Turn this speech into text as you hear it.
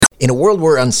In a world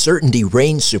where uncertainty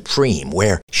reigns supreme,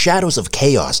 where shadows of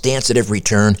chaos dance at every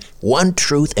turn, one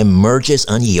truth emerges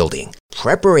unyielding.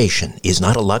 Preparation is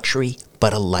not a luxury,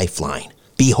 but a lifeline.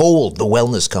 Behold the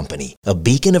Wellness Company, a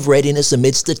beacon of readiness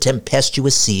amidst the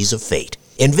tempestuous seas of fate.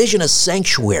 Envision a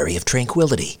sanctuary of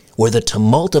tranquility, where the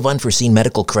tumult of unforeseen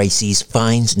medical crises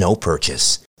finds no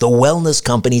purchase. The Wellness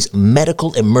Company's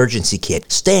Medical Emergency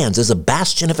Kit stands as a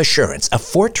bastion of assurance, a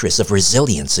fortress of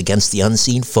resilience against the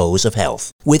unseen foes of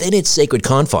health. Within its sacred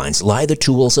confines lie the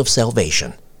tools of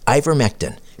salvation.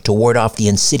 Ivermectin, to ward off the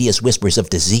insidious whispers of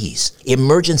disease.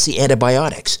 Emergency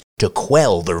antibiotics, to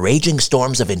quell the raging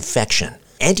storms of infection.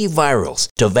 Antivirals,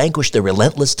 to vanquish the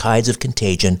relentless tides of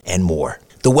contagion, and more.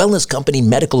 The Wellness Company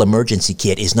Medical Emergency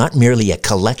Kit is not merely a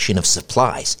collection of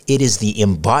supplies. It is the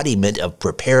embodiment of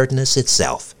preparedness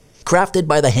itself. Crafted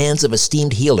by the hands of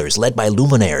esteemed healers led by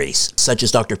luminaries such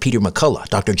as Dr. Peter McCullough,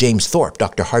 Dr. James Thorpe,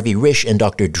 Dr. Harvey Risch, and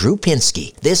Dr. Drew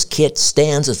Pinsky, this kit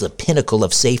stands as the pinnacle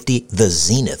of safety, the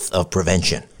zenith of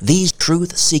prevention. These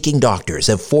truth-seeking doctors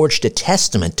have forged a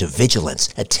testament to vigilance,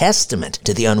 a testament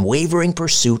to the unwavering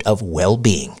pursuit of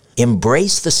well-being.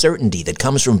 Embrace the certainty that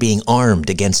comes from being armed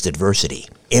against adversity.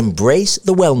 Embrace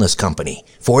the Wellness Company,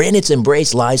 for in its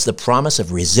embrace lies the promise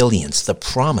of resilience, the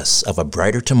promise of a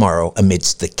brighter tomorrow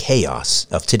amidst the chaos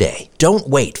of today. Don't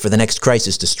wait for the next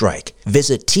crisis to strike.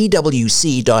 Visit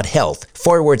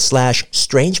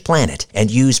twc.health/Strange Planet and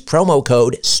use promo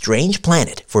code Strange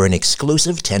Planet for an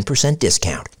exclusive 10%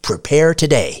 discount. Prepare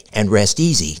today and rest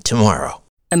easy tomorrow.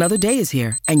 Another day is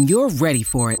here, and you're ready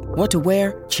for it. What to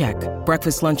wear? Check.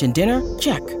 Breakfast, lunch, and dinner?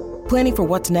 Check. Planning for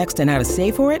what's next and how to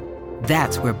save for it?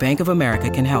 That's where Bank of America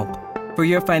can help. For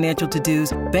your financial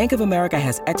to-dos, Bank of America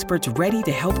has experts ready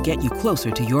to help get you closer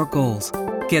to your goals.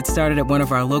 Get started at one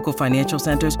of our local financial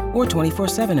centers or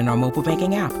 24/7 in our mobile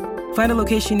banking app. Find a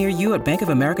location near you at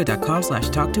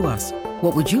bankofamerica.com/talktous.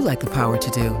 What would you like the power to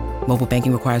do? Mobile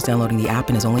banking requires downloading the app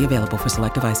and is only available for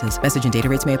select devices. Message and data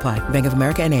rates may apply. Bank of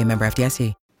America N.A., member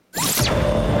FDIC.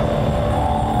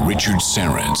 Richard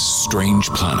Syrett's Strange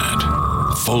Planet.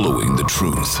 Following the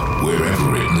truth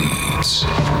wherever it leads.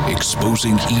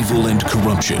 Exposing evil and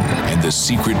corruption and the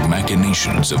secret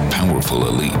machinations of powerful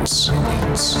elites.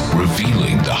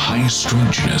 Revealing the high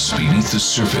strangeness beneath the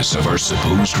surface of our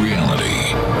supposed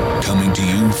reality. Coming to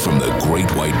you from the Great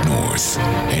White North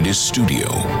and his studio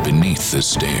beneath the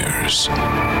stairs.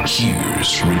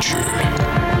 Here's Richard.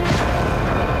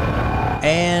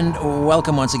 And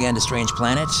welcome once again to Strange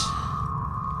Planet.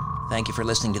 Thank you for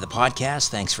listening to the podcast.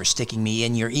 Thanks for sticking me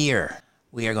in your ear.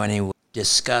 We are going to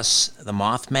discuss the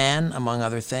Mothman, among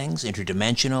other things,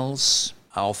 Interdimensionals,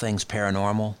 all things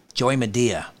paranormal. Joey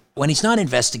Medea, when he's not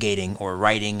investigating or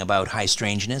writing about high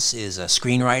strangeness, is a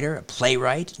screenwriter, a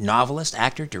playwright, novelist,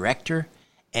 actor, director,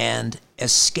 and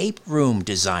escape room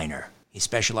designer. He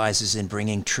specializes in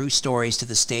bringing true stories to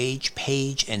the stage,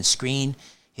 page, and screen.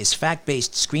 His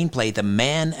fact-based screenplay, The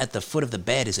Man at the Foot of the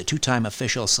Bed, is a 2-time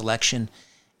official selection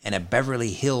and a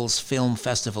Beverly Hills Film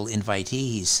Festival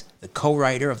invitee. He's the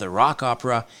co-writer of the rock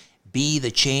opera Be the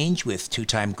Change with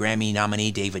 2-time Grammy nominee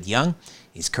David Young.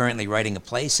 He's currently writing a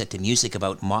play set to music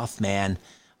about Mothman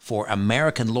for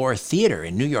American Lore Theater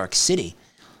in New York City.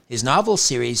 His novel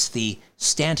series, The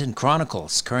Stanton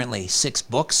Chronicles, currently 6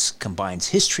 books, combines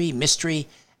history, mystery,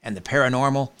 and the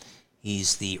paranormal.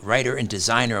 He's the writer and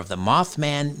designer of the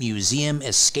Mothman Museum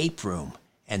Escape Room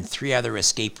and 3 other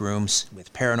escape rooms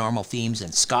with paranormal themes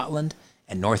in Scotland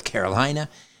and North Carolina.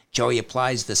 Joey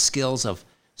applies the skills of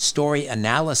story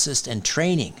analysis and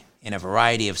training in a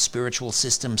variety of spiritual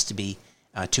systems to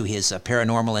his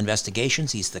paranormal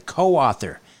investigations. He's the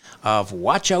co-author of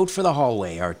Watch Out for the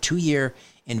Hallway, our 2-year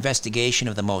investigation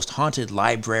of the most haunted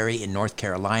library in North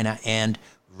Carolina, and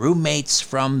Roommates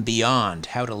from Beyond,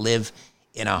 how to live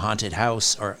in a haunted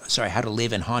house, how to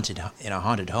live in a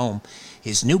haunted home.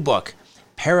 His new book,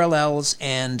 Parallels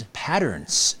and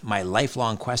Patterns, My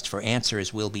Lifelong Quest for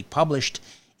Answers, will be published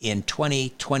in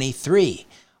 2023.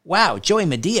 Wow, Joey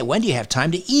Medea, when do you have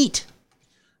time to eat?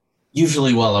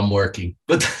 Usually while I'm working,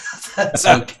 but that's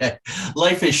okay.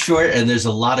 Life is short and there's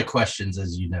a lot of questions,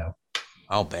 as you know.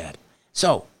 Oh, bad.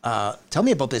 So, tell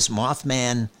me about this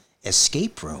Mothman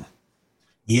escape room.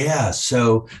 Yeah,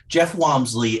 so Jeff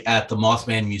Walmsley at the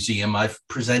Mothman Museum. I've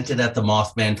presented at the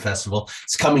Mothman Festival.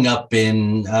 It's coming up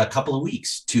in a couple of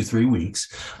weeks, 2-3 weeks.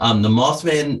 The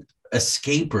Mothman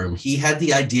escape room, he had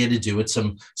the idea to do it.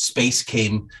 Some space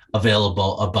came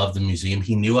available above the museum.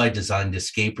 He knew I designed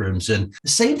escape rooms. And the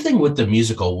same thing with the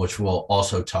musical, which we'll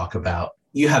also talk about.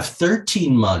 You have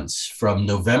 13 months from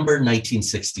November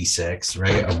 1966,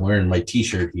 right? I'm wearing my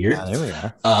T-shirt here. There we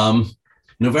are.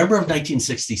 November of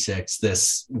 1966,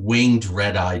 this winged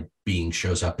red-eyed being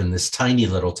shows up in this tiny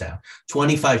little town,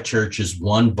 25 churches,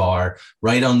 one bar,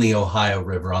 right on the Ohio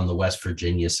River on the West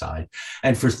Virginia side.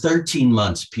 And for 13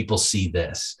 months, people see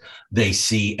this. They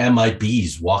see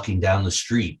MIBs walking down the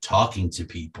street, talking to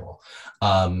people.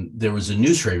 There was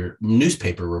a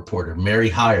newspaper reporter, Mary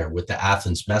Heyer, with the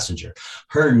Athens Messenger.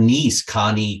 Her niece,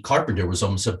 Connie Carpenter, was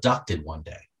almost abducted one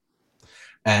day.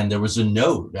 And there was a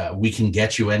note, we can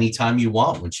get you anytime you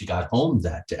want, when she got home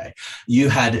that day. You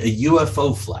had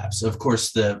UFO flaps. Of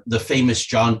course, the famous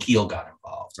John Keel got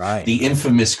involved, right? The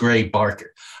infamous Gray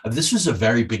Barker. This was a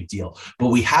very big deal. But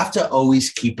we have to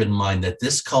always keep in mind that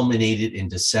this culminated in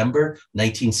December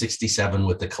 1967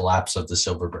 with the collapse of the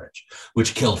Silver Bridge,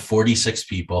 which killed 46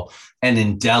 people and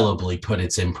indelibly put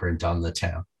its imprint on the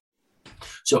town.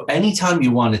 So anytime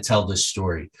you want to tell this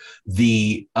story,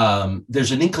 there's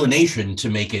an inclination to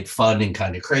make it fun and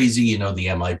kind of crazy, you know,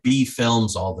 the MIB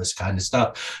films, all this kind of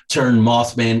stuff, turn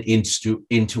Mothman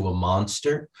into a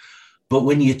monster. But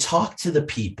when you talk to the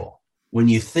people, when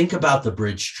you think about the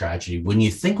bridge tragedy, when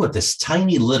you think what this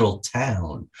tiny little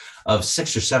town of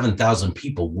 6,000 or 7,000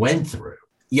 people went through,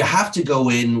 you have to go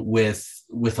in with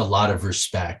a lot of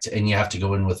respect, and you have to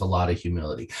go in with a lot of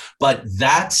humility. But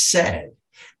that said,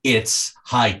 it's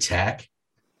high tech,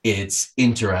 it's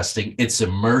interesting, it's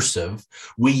immersive.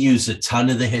 We use a ton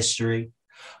of the history,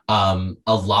 a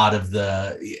lot of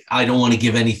I don't want to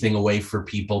give anything away for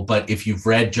people, but if you've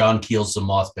read John Keel's The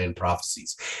Mothman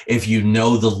Prophecies, if you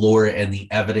know the lore and the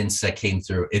evidence that came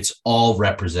through, it's all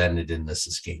represented in this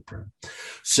escape room.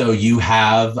 So you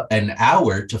have an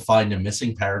hour to find a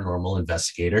missing paranormal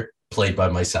investigator, played by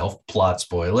myself, plot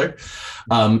spoiler,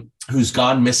 who's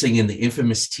gone missing in the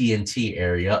infamous TNT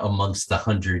area amongst the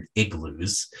 100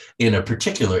 igloos, in a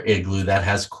particular igloo that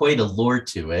has quite a lore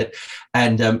to it.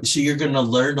 And so you're going to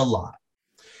learn a lot.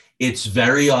 It's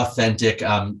very authentic.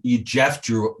 Jeff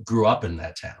grew up in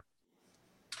that town.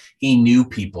 He knew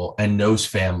people and knows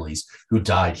families who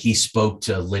died. He spoke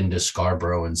to Linda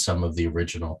Scarborough and some of the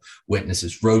original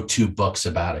witnesses, wrote 2 books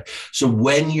about it. So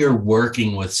when you're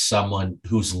working with someone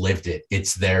who's lived it,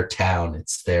 it's their town,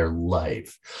 it's their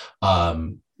life.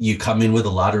 You come in with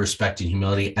a lot of respect and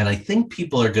humility, and I think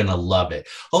people are going to love it.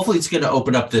 Hopefully it's going to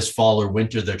open up this fall or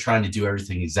winter. They're trying to do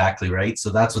everything exactly right. So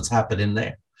that's what's happening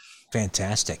there.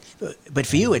 Fantastic. But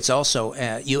for you, it's also,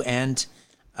 you and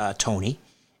Tony,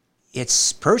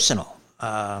 it's personal.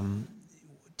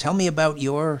 Tell me about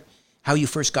how you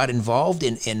first got involved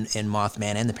in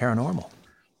Mothman and the paranormal.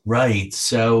 Right.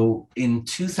 So in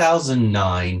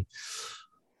 2009,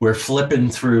 we're flipping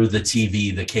through the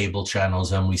TV, the cable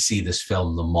channels, and we see this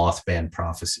film, The Mothman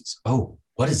Prophecies. Oh,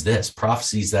 what is this?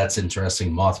 Prophecies, that's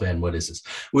interesting. Mothman, what is this?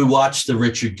 We watched the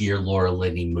Richard Gere, Laura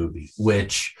Linney movie,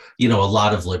 which, you know, a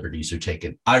lot of liberties are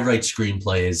taken. I write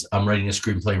screenplays. I'm writing a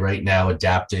screenplay right now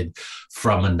adapted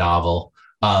from a novel.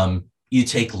 You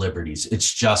take liberties.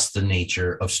 It's just the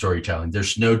nature of storytelling.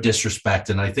 There's no disrespect.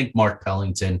 And I think Mark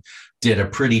Pellington did a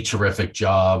pretty terrific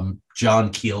job. John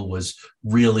Keel was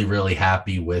really, really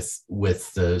happy with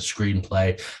the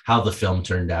screenplay, how the film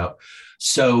turned out.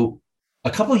 So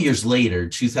a couple of years later,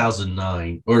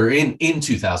 2009, or in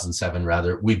 2007,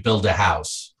 rather, we build a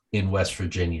house in West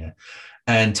Virginia.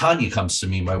 And Tanya comes to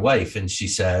me, my wife, and she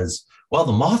says, well,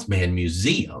 the Mothman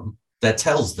Museum that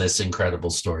tells this incredible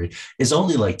story is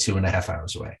only like 2.5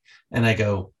 hours away. And I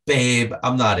go, babe,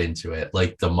 I'm not into it.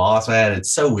 Like the Mothman,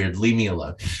 it's so weird. Leave me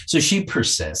alone. So she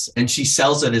persists, and she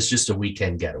sells it as just a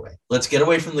weekend getaway. Let's get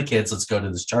away from the kids. Let's go to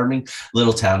this charming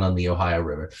little town on the Ohio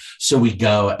River. So we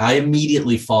go. I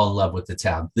immediately fall in love with the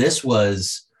town. This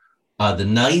was the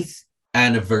 9th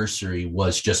anniversary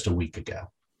was just a week ago.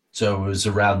 So it was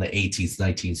around the 18th,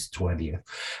 19th, 20th.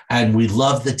 And we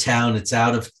love the town. It's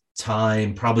out of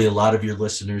time. Probably a lot of your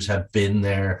listeners have been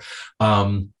there.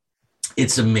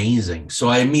 It's amazing. So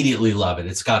I immediately love it.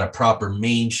 It's got a proper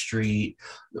main street.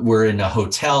 We're in a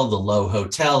hotel, the Low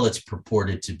Hotel. It's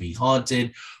purported to be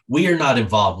haunted. We are not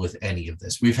involved with any of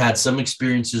this. We've had some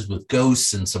experiences with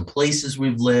ghosts in some places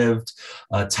we've lived.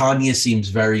 Tanya seems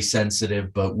very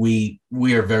sensitive, but we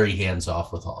are very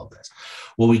hands-off with all of this.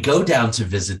 Well, we go down to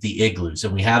visit the igloos,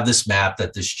 and we have this map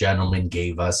that this gentleman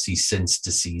gave us. He's since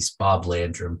deceased, Bob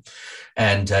Landrum.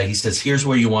 And he says, here's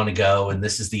where you want to go, and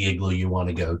this is the igloo you want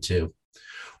to go to.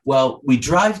 Well, we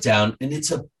drive down, and it's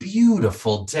a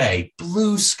beautiful day,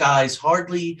 blue skies,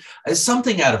 hardly as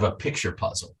something out of a picture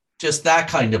puzzle, just that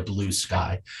kind of blue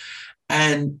sky.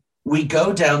 And we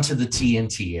go down to the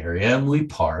TNT area, and we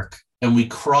park, and we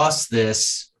cross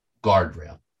this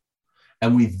guardrail.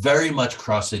 And we very much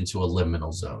cross into a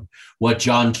liminal zone, what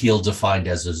John Keel defined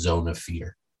as a zone of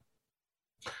fear.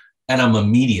 and I'm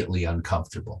immediately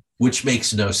uncomfortable, which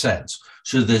makes no sense.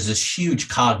 So there's this huge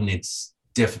cognitive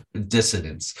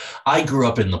dissonance. I grew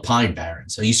up in the Pine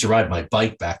Barrens. I used to ride my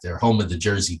bike back there, home of the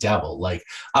Jersey Devil. Like,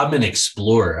 I'm an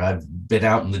explorer. I've been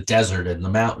out in the desert and the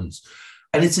mountains.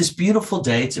 And it's this beautiful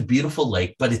day. It's a beautiful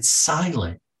lake, but it's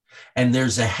silent. And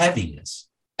there's a heaviness,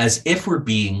 as if we're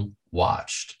being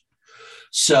watched.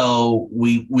 So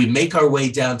we make our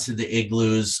way down to the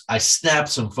igloos. I snap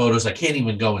some photos. I can't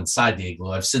even go inside the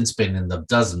igloo. I've since been in them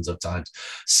dozens of times.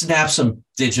 Snap some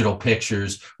digital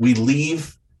pictures. We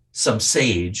leave some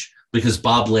sage, because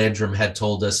Bob Landrum had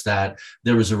told us that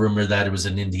there was a rumor that it was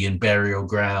an Indian burial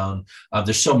ground.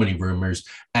 There's so many rumors.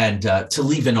 And to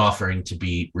leave an offering to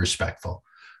be respectful.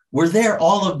 We're there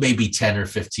all of maybe 10 or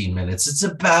 15 minutes. It's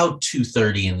about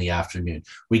 2:30 in the afternoon.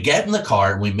 We get in the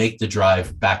car and we make the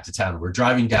drive back to town. We're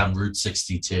driving down Route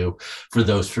 62 for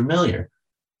those familiar.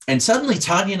 And suddenly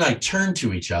Tanya and I turn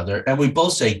to each other and we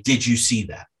both say, "Did you see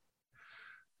that?"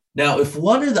 Now, if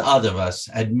one or the other of us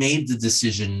had made the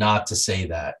decision not to say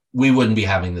that, we wouldn't be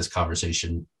having this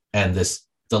conversation, and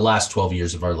the last 12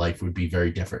 years of our life would be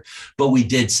very different. But we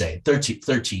did say,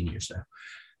 13 years now,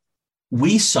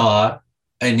 we saw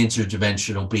an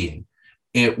interdimensional being.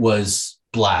 It was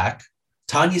black.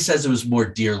 Tanya says it was more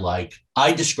deer-like.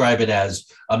 I describe it as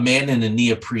a man in a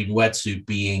neoprene wetsuit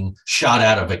being shot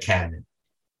out of a cannon.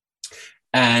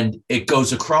 And it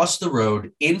goes across the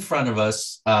road in front of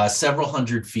us, several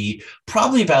hundred feet,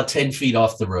 probably about 10 feet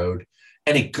off the road.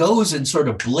 And it goes and sort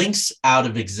of blinks out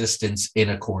of existence in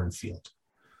a cornfield.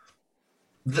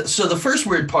 So the first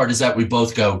weird part is that we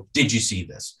both go, "Did you see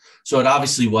this?" So it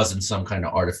obviously wasn't some kind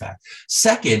of artifact.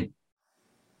 Second,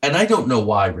 and I don't know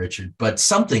why, Richard, but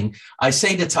I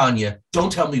say to Tanya,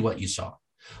 "Don't tell me what you saw.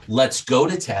 Let's go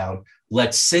to town.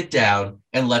 Let's sit down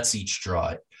and let's each draw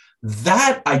it."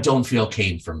 That I don't feel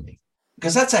came from me,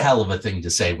 because that's a hell of a thing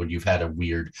to say when you've had a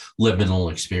weird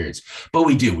liminal experience. But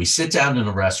we do. We sit down in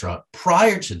a restaurant.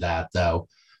 Prior to that, though,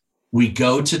 we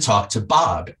go to talk to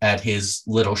Bob at his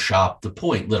little shop, The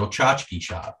Point, little tchotchke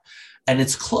shop, and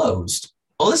it's closed.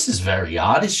 Well, this is very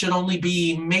odd. It should only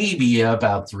be maybe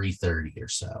about 3:30 or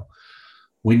so.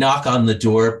 We knock on the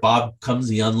door. Bob comes,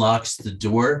 he unlocks the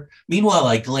door. Meanwhile,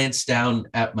 I glance down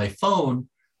at my phone,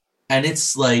 and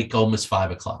it's like almost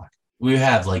 5 o'clock. We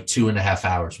have like 2.5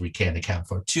 hours we can't account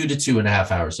for, 2 to 2.5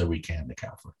 hours that we can't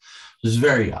account for. It's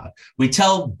very odd. We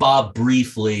tell Bob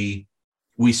briefly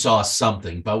we saw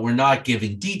something, but we're not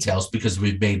giving details because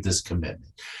we've made this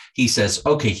commitment. He says,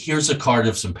 "Okay, here's a card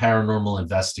of some paranormal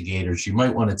investigators. You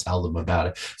might want to tell them about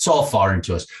it." It's all foreign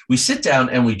to us. We sit down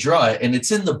and we draw it, and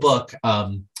it's in the book,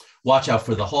 Watch Out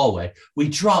for the Hallway. We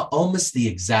draw almost the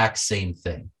exact same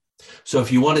thing. So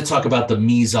if you want to talk about the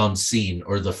mise en scene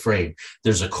or the frame,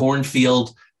 there's a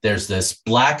cornfield, there's this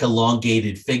black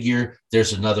elongated figure,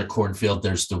 there's another cornfield,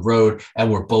 there's the road,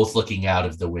 and we're both looking out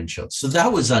of the windshield. So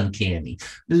that was uncanny.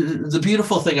 The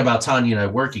beautiful thing about Tanya and I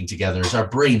working together is our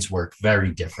brains work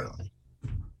very differently.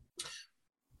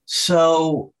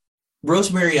 So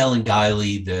Rosemary Ellen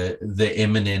Guiley, the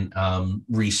eminent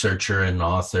researcher and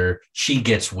author, she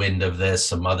gets wind of this,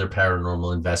 some other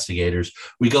paranormal investigators.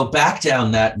 We go back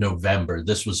down that November,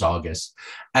 this was August,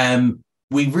 and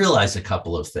we realize a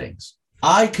couple of things.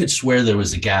 I could swear there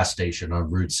was a gas station on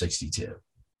Route 62.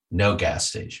 No gas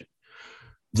station.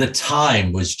 The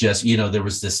time was just, there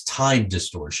was this time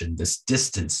distortion, this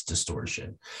distance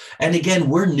distortion. And again,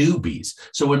 we're newbies.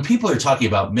 So when people are talking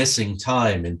about missing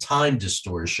time and time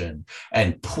distortion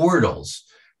and portals,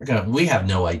 we have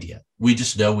no idea. We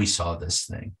just know we saw this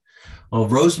thing. Well,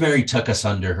 Rosemary took us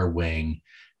under her wing,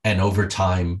 and over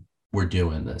time, we're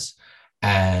doing this.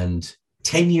 And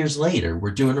 10 years later,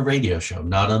 we're doing a radio show,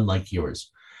 not unlike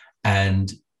yours.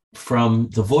 And from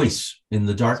the voice in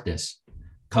the darkness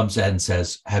comes in and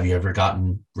says, "Have you ever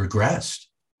gotten regressed?"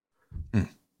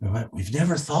 We've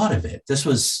never thought of it. This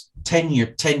was 10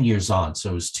 years on,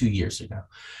 so it was 2 years ago.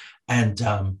 And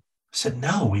I said,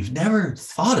 "No, we've never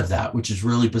thought of that," which is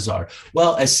really bizarre.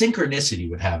 Well, as synchronicity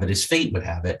would have it, as fate would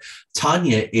have it,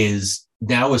 Tanya is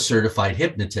now a certified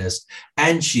hypnotist,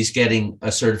 and she's getting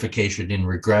a certification in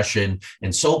regression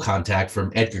and soul contact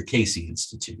from Edgar Cayce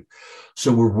Institute.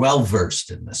 So we're well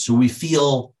versed in this. So we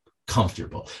feel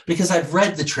comfortable because I've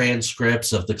read the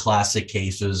transcripts of the classic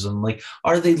cases and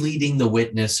are they leading the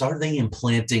witness? Are they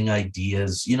implanting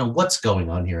ideas? What's going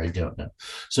on here? I don't know.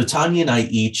 So Tanya and I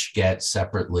each get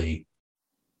separately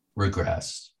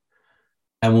regressed.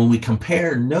 And when we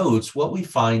compare notes, what we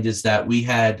find is that we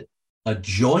had a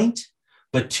joint,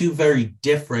 but two very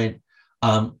different,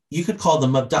 you could call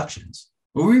them abductions.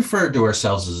 We refer to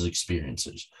ourselves as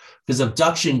experiencers because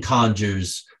abduction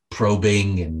conjures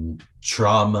probing and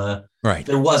trauma. Right.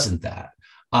 There wasn't that.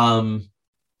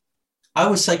 I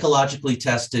was psychologically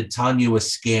tested. Tanya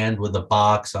was scanned with a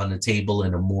box on a table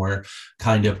in a more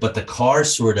kind of, but the car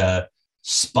sort of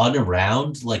spun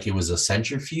around like it was a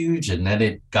centrifuge, and then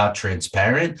it got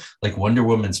transparent like Wonder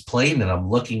Woman's plane, and I'm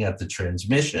looking at the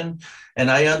transmission,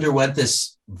 and I underwent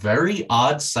this very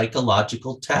odd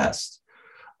psychological test.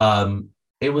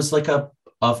 It was like a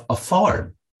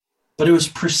farm, but it was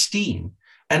pristine.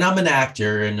 And I'm an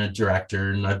actor and a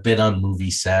director, and I've been on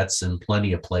movie sets and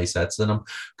plenty of play sets, and I'm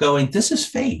going, this is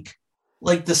fake.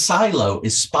 Like the silo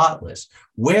is spotless.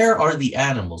 Where are the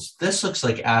animals? This looks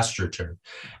like AstroTurf.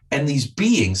 And these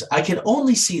beings, I can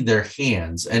only see their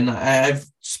hands. And I've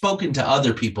spoken to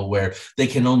other people where they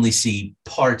can only see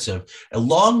parts of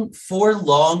four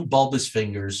long bulbous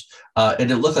fingers. And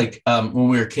it looked like when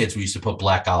we were kids, we used to put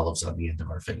black olives on the end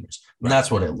of our fingers. And that's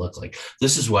what it looked like.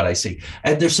 This is what I see.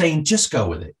 And they're saying, just go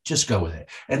with it. Just go with it.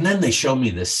 And then they show me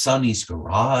this Sonny's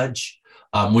garage,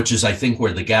 which is, I think,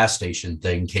 where the gas station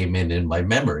thing came in my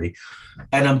memory.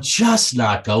 And I'm just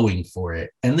not going for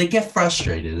it. And they get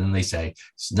frustrated and they say,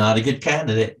 he's not a good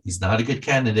candidate. He's not a good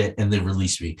candidate. And they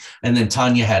release me. And then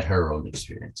Tanya had her own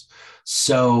experience.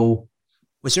 So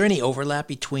was there any overlap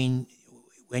between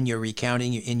when you're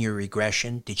recounting in your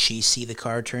regression? Did she see the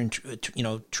car turn,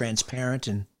 transparent,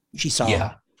 and she saw?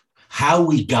 Yeah. How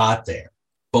we got there.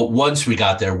 But once we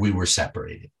got there, we were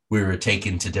separated. We were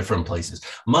taken to different places.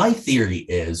 My theory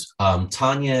is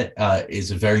Tanya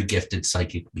is a very gifted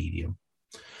psychic medium.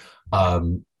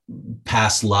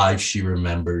 Past lives she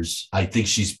remembers. I think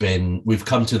we've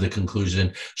come to the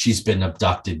conclusion she's been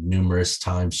abducted numerous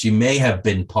times. She may have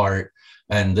been part,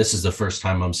 and this is the first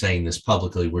time I'm saying this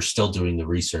publicly, we're still doing the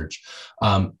research,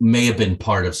 may have been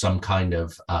part of some kind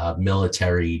of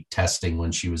military testing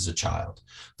when she was a child.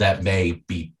 That may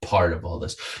be part of all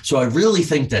this. So I really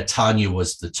think that Tanya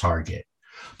was the target.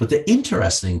 But the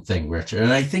interesting thing, Richard,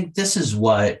 and I think this is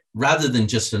what, rather than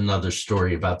just another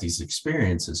story about these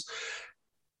experiences,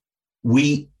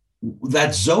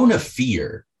 that zone of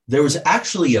fear, there was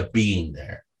actually a being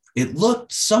there. It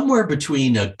looked somewhere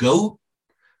between a goat,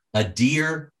 a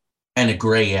deer, and a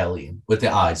gray alien with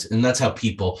the eyes. And that's how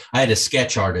I had a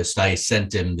sketch artist, I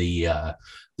sent him the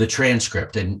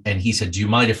transcript, and he said, do you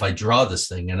mind if I draw this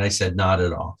thing? And I said, not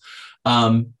at all.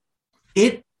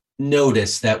 It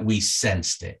noticed that we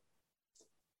sensed it.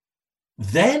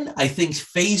 Then I think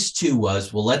phase 2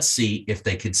 was, well, let's see if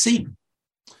they could see me.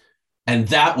 And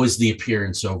that was the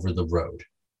appearance over the road.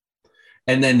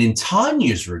 And then in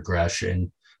Tanya's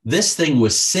regression, this thing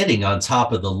was sitting on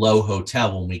top of the Low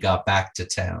Hotel when we got back to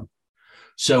town.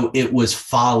 So it was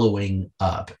following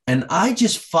up. And I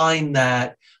just find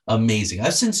that amazing.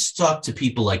 I've since talked to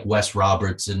people like Wes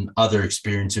Roberts and other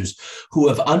experiencers who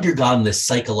have undergone this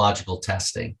psychological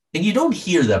testing. And you don't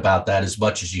hear about that as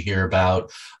much as you hear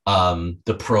about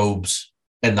the probes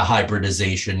and the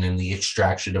hybridization and the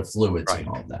extraction of fluids and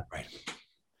all that. Right.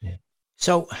 Yeah.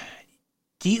 So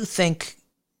do you think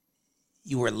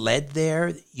you were led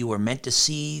there? You were meant to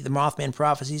see the Mothman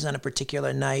prophecies on a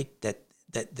particular night, that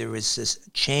there was this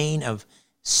chain of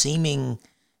seeming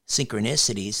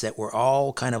synchronicities that were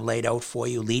all kind of laid out for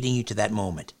you, leading you to that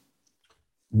moment?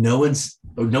 No one's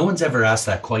ever asked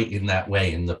that quite in that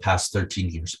way in the past 13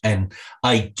 years. And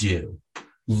I do,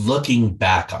 looking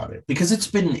back on it, because it's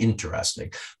been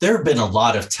interesting. There have been a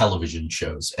lot of television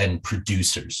shows and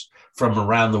producers from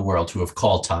around the world who have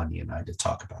called Tanya and I to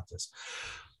talk about this.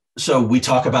 So we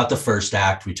talk about the first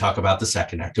act, we talk about the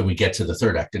second act, and we get to the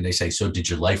third act, and they say, so did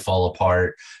your life fall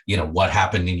apart? What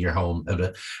happened in your home?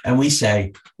 And we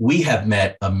say, we have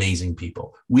met amazing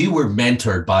people. We were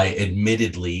mentored by,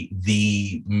 admittedly,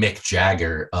 the Mick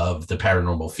Jagger of the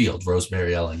paranormal field,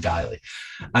 Rosemary Ellen Guiley.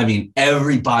 I mean,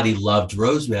 everybody loved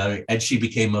Rosemary, and she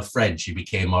became a friend. She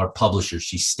became our publisher.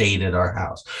 She stayed at our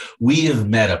house. We have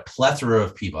met a plethora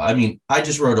of people. I mean, I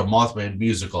just wrote a Mothman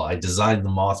musical. I designed the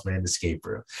Mothman escape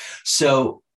room.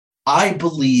 So I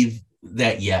believe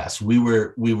that, yes, we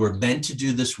were meant to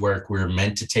do this work. We were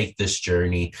meant to take this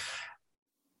journey.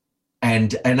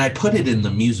 And I put it in the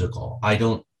musical. I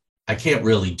can't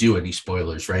really do any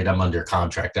spoilers, right? I'm under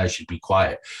contract. I should be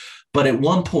quiet. But at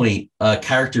one point, a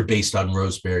character based on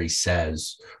Rosemary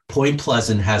says, Point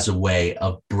Pleasant has a way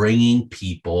of bringing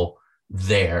people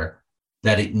there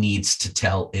that it needs to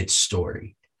tell its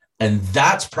story. And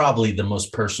that's probably the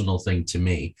most personal thing to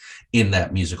me in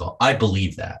that musical. I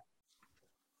believe that.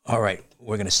 All right,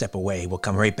 we're going to step away. We'll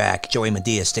come right back. Joey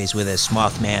Medea stays with us,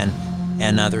 Mothman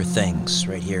and other things,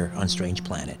 right here on Strange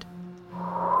Planet.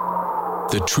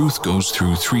 The truth goes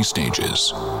through 3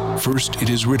 stages. First, it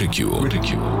is ridiculed.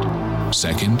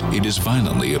 Second, it is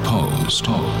violently opposed.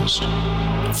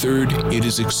 Third, it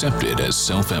is accepted as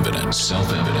self-evident.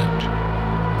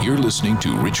 You're listening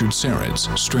to Richard Syrett's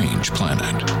Strange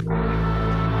Planet.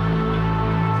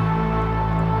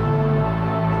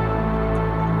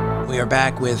 We are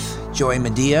back with Joy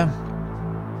Medea,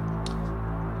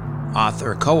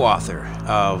 co-author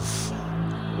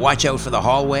of Watch Out for the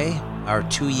Hallway, our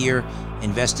 2-year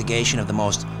investigation of the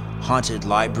most haunted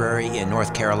library in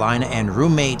North Carolina, and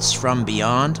Roommates from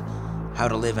Beyond, How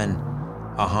to Live in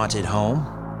a Haunted Home,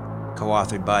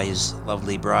 co-authored by his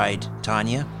lovely bride,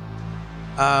 Tanya.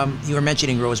 You were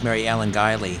mentioning Rosemary Ellen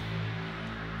Guiley,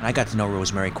 and I got to know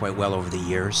Rosemary quite well over the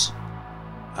years.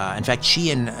 In fact,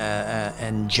 she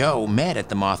and Joe met at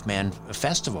the Mothman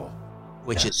Festival,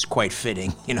 which is quite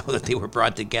fitting, that they were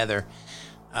brought together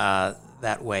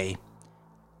that way.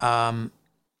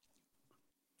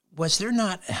 Was there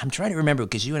not, I'm trying to remember,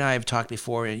 because you and I have talked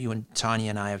before, you and Tanya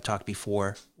and I have talked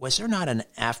before, was there not an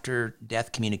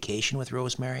after-death communication with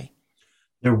Rosemary?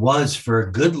 There was, for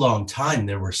a good long time.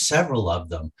 There were several of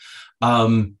them.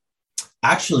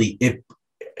 Actually,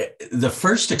 the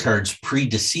first occurrence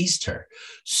predeceased her.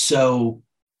 So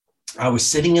I was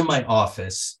sitting in my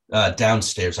office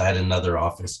downstairs. I had another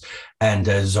office, and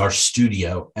as our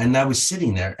studio, and I was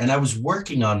sitting there, and I was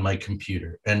working on my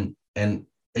computer, and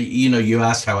you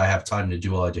ask how I have time to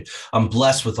do all I do. I'm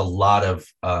blessed with a lot of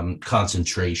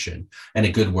concentration and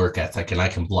a good work ethic, and I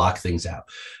can block things out.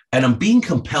 And I'm being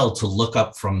compelled to look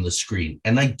up from the screen,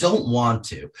 and I don't want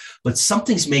to, but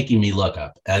something's making me look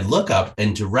up. I look up,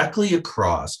 and directly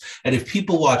across, and if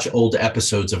people watch old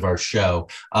episodes of our show,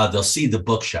 they'll see the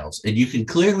bookshelves, and you can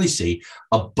clearly see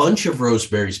a bunch of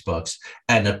Rosemary's books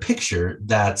and a picture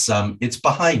that's it's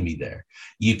behind me there.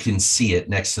 You can see it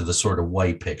next to the sort of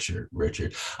white picture,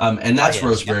 Richard. And that's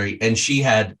Rosemary, and she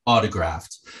had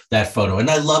autographed that photo. And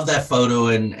I love that photo,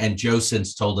 and Joe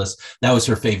since told us that was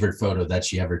her favorite photo that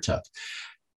she ever took.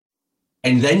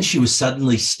 And then she was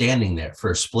suddenly standing there for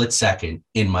a split second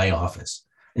in my office,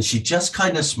 and she just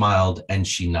kind of smiled and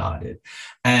she nodded.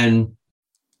 And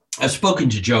I've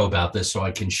spoken to Joe about this, so I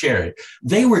can share it.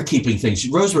 They were keeping things.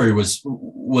 Rosemary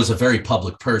was a very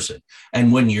public person.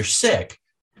 And when you're sick,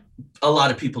 a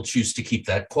lot of people choose to keep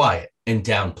that quiet and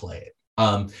downplay it.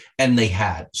 And they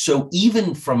had. So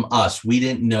even from us, we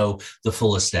didn't know the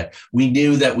full extent. We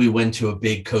knew that we went to a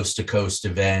big coast to coast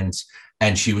event,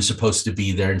 and she was supposed to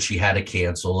be there, and she had to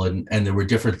cancel, and there were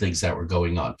different things that were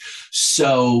going on.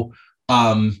 So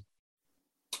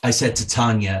I said to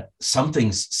Tanya,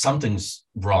 something's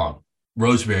wrong.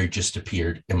 Rosemary just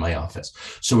appeared in my office.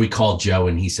 So we called Joe,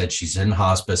 and he said she's in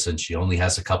hospice and she only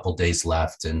has a couple days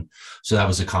left. And so that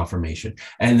was a confirmation.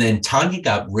 And then Tanya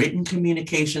got written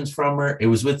communications from her. It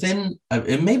was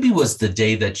it maybe was the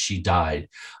day that she died.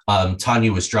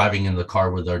 Tanya was driving in the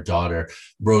car with our daughter.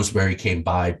 Rosemary came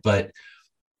by, but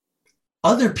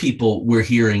other people were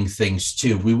hearing things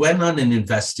too. We went on an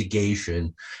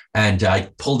investigation, and I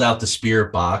pulled out the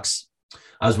spirit box.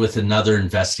 I was with another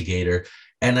investigator,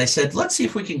 and I said, let's see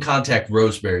if we can contact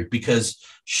Rosemary, because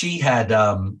she had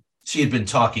been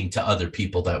talking to other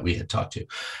people that we had talked to.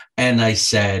 And I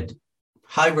said,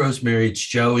 hi, Rosemary, it's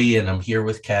Joey, and I'm here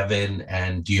with Kevin.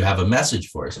 And do you have a message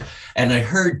for us? And I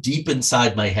heard deep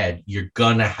inside my head, you're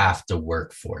going to have to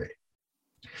work for it.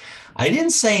 I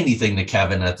didn't say anything to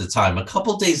Kevin at the time. A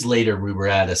couple days later, we were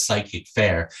at a psychic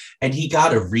fair, and he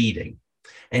got a reading.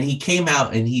 And he came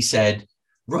out and he said,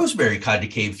 Rosemary kind of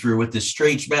came through with this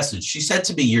strange message. She said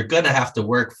to me, you're going to have to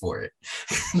work for it.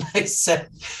 And I said,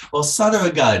 well, son of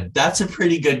a gun, that's a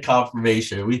pretty good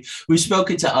confirmation. We've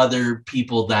spoken to other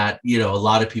people that, a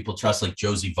lot of people trust, like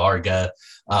Josie Varga,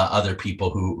 other people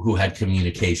who had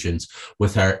communications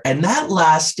with her. And that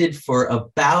lasted for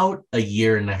about a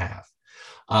year and a half.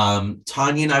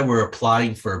 Tanya and I were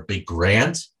applying for a big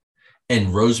grant,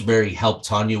 and Rosemary helped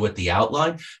Tanya with the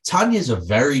outline. Tanya is a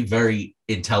very, very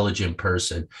intelligent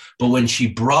person, but when she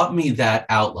brought me that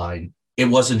outline, it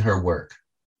wasn't her work.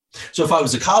 So if I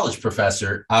was a college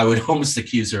professor, I would almost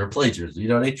accuse her of plagiarism. You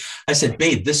know what I mean? I said,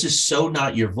 babe, this is so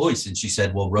not your voice. And she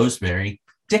said, well, Rosemary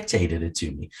dictated it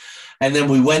to me. And then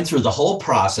we went through the whole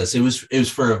process. It was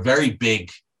for a very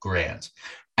big grant.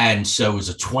 And so it was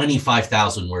a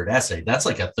 25,000 word essay. That's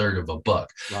like a third of a book.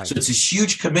 Right. So it's a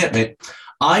huge commitment.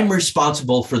 I'm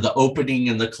responsible for the opening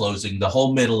and the closing. The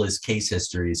whole middle is case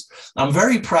histories. I'm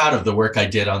very proud of the work I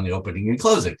did on the opening and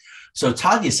closing. So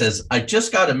Tanya says, I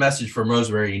just got a message from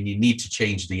Rosemary, and you need to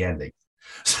change the ending.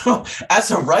 So as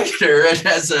a writer and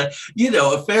as a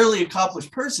fairly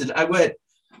accomplished person, I went,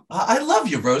 I love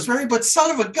you, Rosemary, but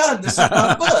son of a gun, this is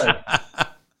not good.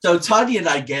 So Tanya and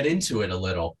I get into it a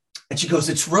little. And she goes,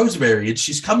 it's Rosemary. And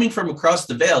she's coming from across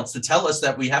the veil to tell us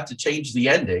that we have to change the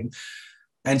ending.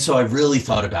 And so I really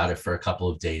thought about it for a couple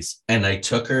of days. And I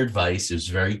took her advice. It was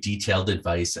very detailed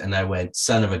advice. And I went,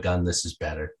 son of a gun, this is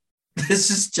better. This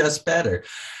is just better.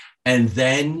 And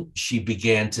then she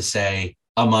began to say,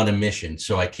 I'm on a mission,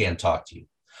 so I can't talk to you.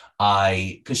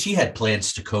 Because she had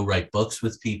plans to co-write books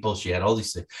with people. She had all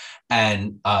these things.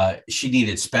 And she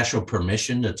needed special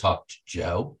permission to talk to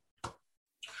Joe.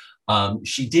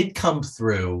 She did come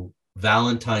through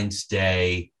Valentine's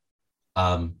Day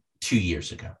 2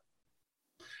 years ago.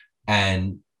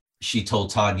 And she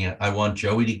told Tanya, I want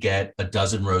Joey to get a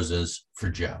dozen roses for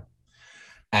Joe.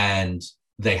 And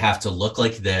they have to look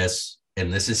like this.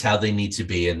 And this is how they need to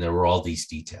be. And there were all these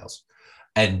details.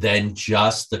 And then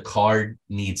just the card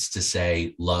needs to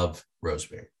say, love,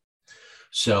 Rosemary.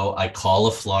 So I call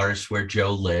a florist where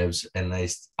Joe lives. And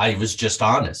I was just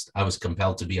honest. I was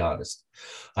compelled to be honest.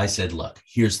 I said, look,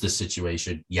 here's the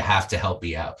situation. You have to help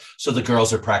me out. So the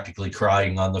girls are practically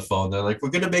crying on the phone. They're like, we're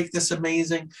going to make this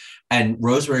amazing. And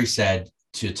Rosemary said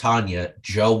to Tanya,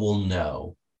 Joe will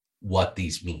know what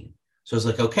these mean. So I was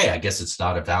like, okay, I guess it's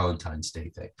not a Valentine's Day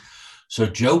thing. So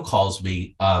Joe calls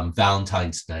me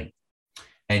Valentine's night.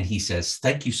 And he says,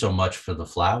 thank you so much for the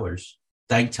flowers.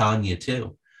 Thank Tanya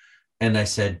too. And I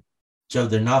said, Joe,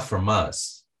 they're not from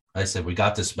us. I said, we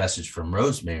got this message from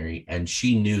Rosemary and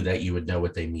she knew that you would know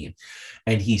what they mean.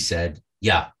 And he said,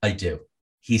 yeah, I do.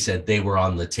 He said, they were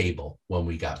on the table when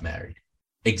we got married.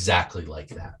 Exactly like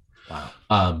that.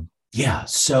 Wow. Yeah.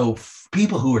 So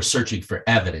people who are searching for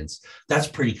evidence, that's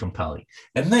pretty compelling.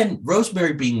 And then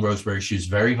Rosemary being Rosemary, she was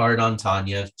very hard on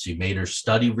Tanya. She made her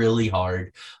study really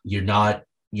hard. You're not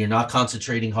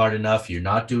concentrating hard enough. You're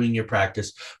not doing your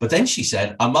practice. But then she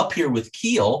said, I'm up here with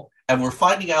Keel and we're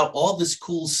finding out all this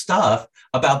cool stuff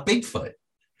about Bigfoot.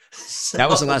 So, that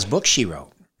was the last book she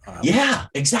wrote. Yeah,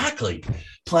 exactly.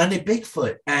 Planet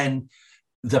Bigfoot. And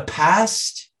the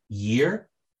past year,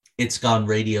 it's gone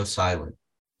radio silent.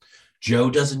 Joe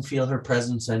doesn't feel her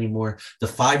presence anymore. The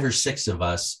 5 or 6 of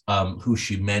us who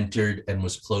she mentored and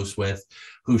was close with,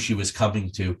 who she was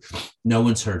coming to, no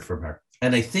one's heard from her.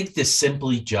 And I think this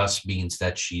simply just means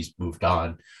that she's moved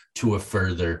on to a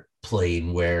further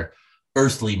plane where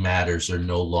earthly matters are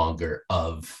no longer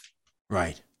of,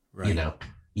 right.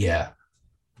 Yeah.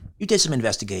 You did some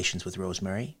investigations with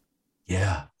Rosemary.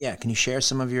 Yeah. Yeah. Can you share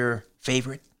some of your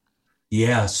favorite?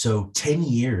 Yeah. So 10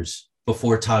 years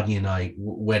before Tanya and I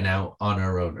went out on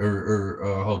our own,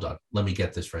 or hold on, let me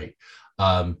get this right.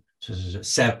 7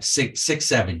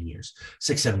 years.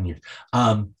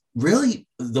 Really,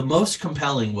 the most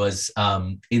compelling was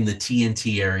in the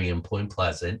TNT area in Point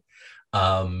Pleasant.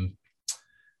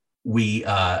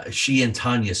 She and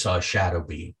Tanya saw a shadow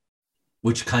being,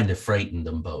 which kind of frightened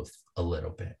them both a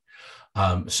little bit.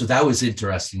 So that was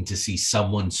interesting to see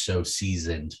someone so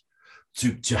seasoned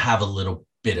to have a little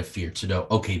bit of fear, to know,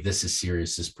 okay, this is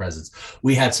serious, this presence.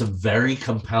 We had some very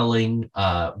compelling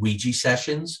Ouija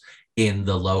sessions in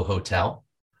the Low Hotel,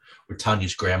 where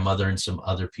Tanya's grandmother and some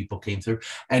other people came through.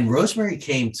 And Rosemary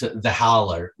came to the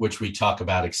Holler, which we talk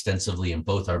about extensively in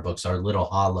both our books, our little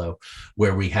hollow,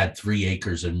 where we had 3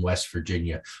 acres in West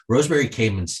Virginia. Rosemary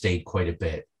came and stayed quite a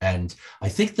bit. And I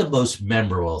think the most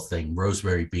memorable thing,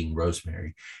 Rosemary being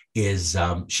Rosemary, is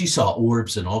she saw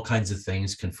orbs and all kinds of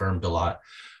things, confirmed a lot.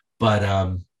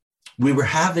 But we were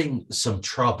having some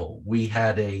trouble. We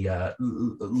had a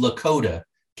Lakota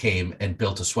came and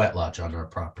built a sweat lodge on our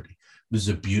property. It was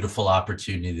a beautiful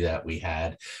opportunity that we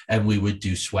had, and we would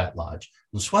do sweat lodge.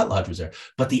 The sweat lodge was there,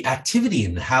 but the activity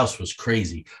in the house was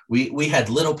crazy. We had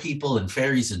little people and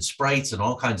fairies and sprites and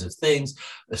all kinds of things.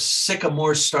 The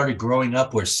sycamores started growing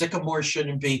up where sycamores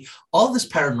shouldn't be. All this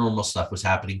paranormal stuff was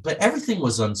happening, but everything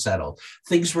was unsettled.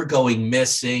 Things were going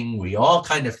missing. We all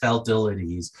kind of felt ill at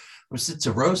ease. I said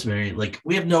to Rosemary, like,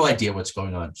 we have no idea what's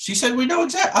going on. She said, I know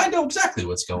exactly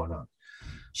what's going on.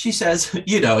 She says,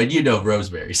 and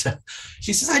Rosemary. So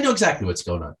she says, I know exactly what's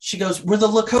going on. She goes, were the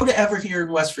Lakota ever here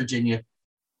in West Virginia?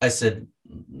 I said,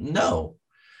 no.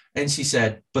 And she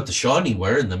said, but the Shawnee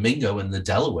were, and the Mingo and the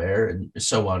Delaware, and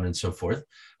so on and so forth.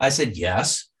 I said,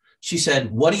 yes. She said,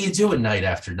 what are you doing night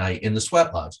after night in the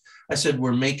sweat lodge? I said,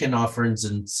 we're making offerings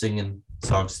and singing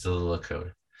songs to the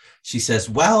Lakota. She says,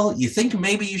 well, you think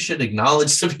maybe you should acknowledge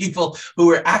some people who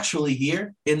are actually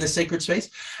here in the sacred space?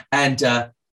 And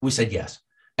we said, yes.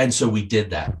 And so we did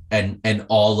that, and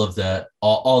all of the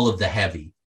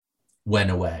heavy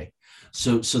went away.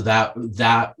 So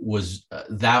that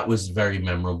was very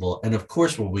memorable. And of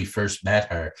course, when we first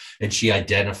met her and she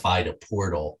identified a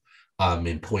portal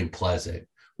in Point Pleasant,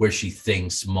 where she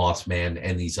thinks Mothman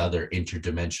and these other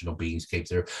interdimensional beings came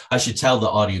through. I should tell the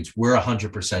audience we're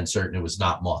 100% certain it was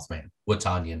not Mothman, what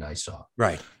Tanya and I saw.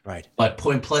 Right. But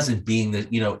Point Pleasant being that,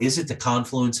 is it the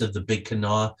confluence of the Big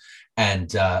Kanawha and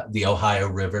the Ohio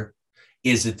River?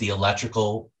 Is it the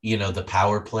electrical, the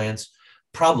power plants?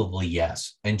 Probably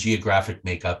yes. And geographic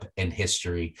makeup and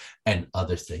history and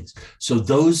other things. So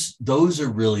those are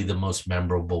really the most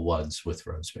memorable ones with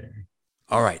Rosemary.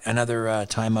 All right. Another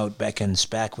timeout beckons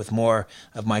back with more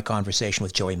of my conversation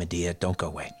with Joey Medea. Don't go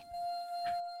away.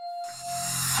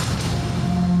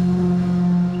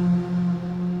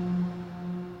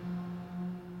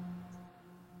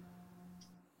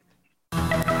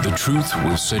 The truth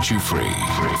will set you free.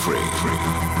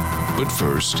 But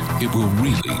first, it will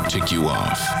really tick you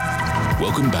off.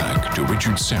 Welcome back to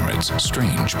Richard Syrett's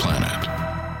Strange Planet.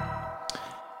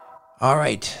 All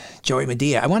right, Joey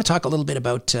Medea. I want to talk a little bit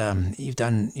about, you've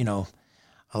done,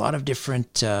 a lot of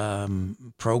different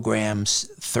programs,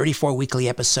 34 weekly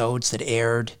episodes that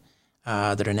aired,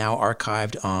 that are now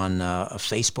archived on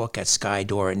Facebook at Sky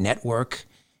Door Network,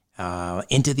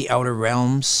 Into the Outer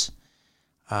Realms.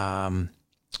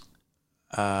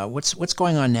 What's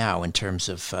going on now in terms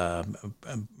of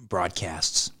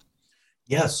broadcasts?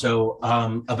 Yeah, so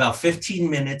about 15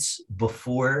 minutes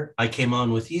before I came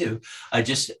on with you, I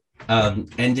just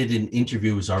ended an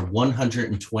interview. It was our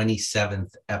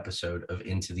 127th episode of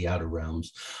Into the Outer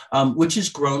Realms, which has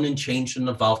grown and changed and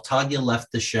evolved. Tanya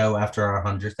left the show after our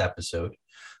 100th episode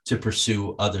to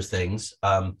pursue other things.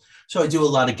 So I do a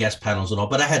lot of guest panels and all,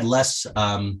 but I had Lester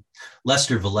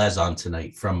Velez on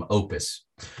tonight from Opus,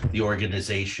 the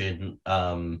organization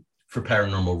for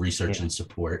paranormal research and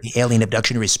support. The Alien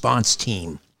Abduction Response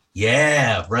Team.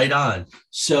 Yeah, right on.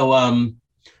 So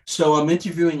I'm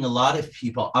interviewing a lot of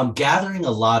people. I'm gathering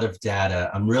a lot of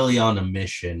data. I'm really on a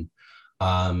mission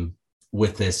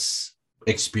with this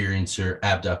experiencer,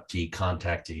 abductee,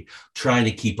 contactee, trying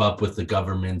to keep up with the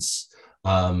government's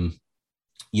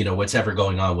what's ever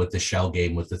going on with the shell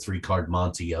game, with the 3-card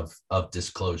Monty of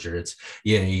disclosure. It's,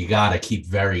 you got to keep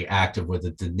very active with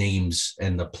it. The names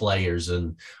and the players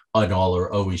and all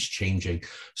are always changing.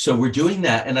 So we're doing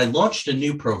that. And I launched a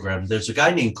new program. There's a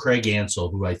guy named Craig Ansell,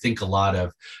 who I think a lot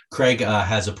of. Craig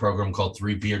has a program called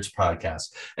Three Beards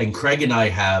Podcast. And Craig and I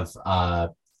have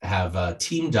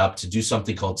teamed up to do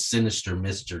something called Sinister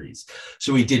Mysteries.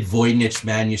 So we did Voynich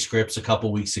manuscripts a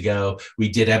couple weeks ago. We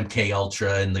did MK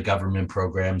Ultra and the government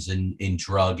programs in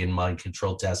drug and mind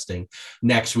control testing.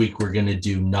 Next week, we're going to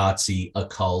do Nazi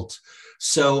occult.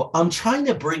 So I'm trying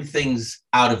to bring things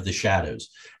out of the shadows.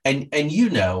 And you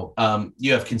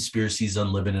have Conspiracies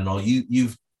Unlimited and all.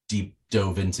 You've deep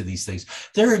dove into these things.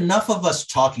 There are enough of us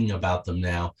talking about them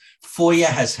now. FOIA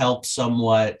has helped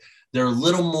somewhat. They're a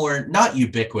little more, not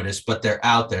ubiquitous, but they're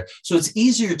out there. So it's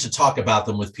easier to talk about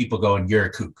them with people going, you're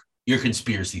a kook, you're a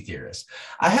conspiracy theorist.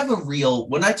 I have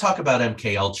when I talk about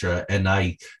MK Ultra, and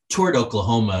I toured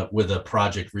Oklahoma with a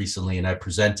project recently, and I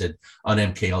presented on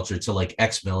MK Ultra to like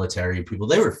ex-military people.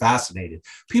 They were fascinated.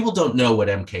 People don't know what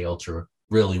MK Ultra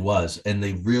really was, and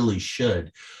they really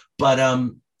should. But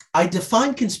I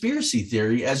define conspiracy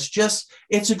theory as just,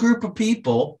 it's a group of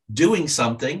people doing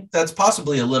something that's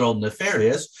possibly a little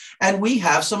nefarious, and we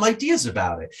have some ideas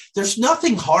about it. There's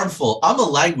nothing harmful. I'm a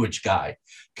language guy.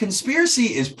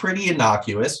 Conspiracy is pretty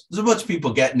innocuous. There's a bunch of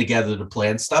people getting together to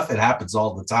plan stuff. It happens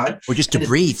all the time. Or just to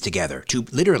breathe together, to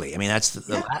literally, I mean, that's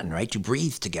the Latin, right? To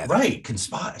breathe together. Right,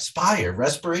 conspire,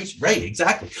 respiration, right,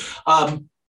 exactly. And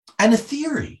a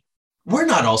theory. We're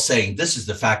not all saying this is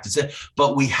the fact,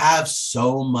 but we have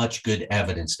so much good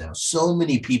evidence now. So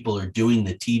many people are doing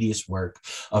the tedious work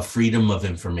of Freedom of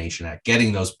Information Act,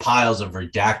 getting those piles of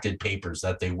redacted papers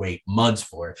that they wait months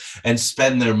for and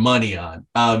spend their money on.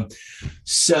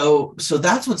 So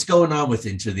that's what's going on with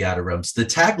Into the Outer Realms. The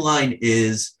tagline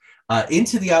is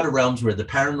Into the Outer Realms, where the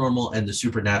paranormal and the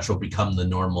supernatural become the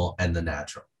normal and the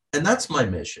natural. And that's my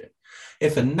mission.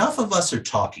 If enough of us are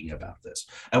talking about this,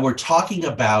 and we're talking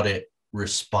about it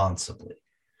responsibly,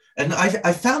 and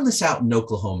I found this out in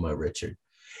Oklahoma, Richard,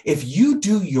 if you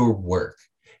do your work,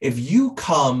 if you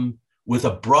come with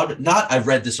a broad, I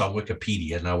read this on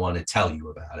Wikipedia and I want to tell you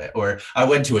about it, or I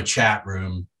went to a chat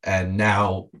room and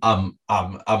now I'm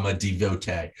a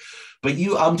devotee. But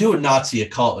I'm doing Nazi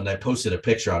occult, and I posted a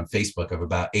picture on Facebook of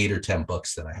about 8 or 10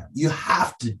 books that I have. You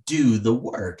have to do the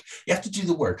work. You have to do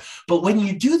the work. But when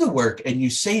you do the work and you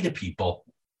say to people,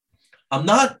 I'm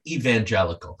not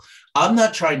evangelical. I'm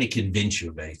not trying to convince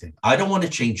you of anything. I don't want to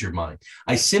change your mind.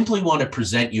 I simply want to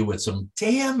present you with some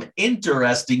damn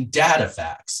interesting data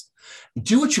facts.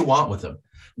 Do what you want with them.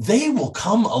 they will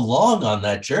come along on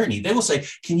that journey. They will say,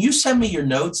 can you send me your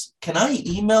notes? Can I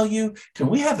email you? Can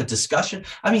we have a discussion?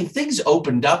 I mean, things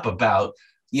opened up about,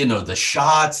 the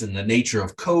shots and the nature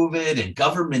of COVID and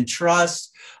government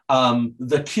trust.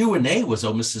 The Q&A was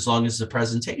almost as long as the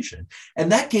presentation.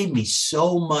 And that gave me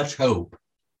so much hope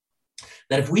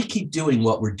that if we keep doing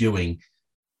what we're doing,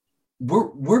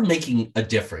 we're making a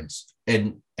difference,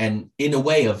 and in a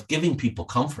way of giving people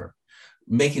comfort,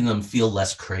 making them feel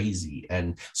less crazy.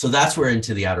 And so that's where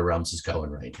Into the Outer Realms is going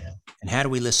right now. And how do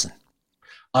we listen?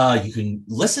 You can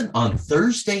listen on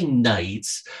Thursday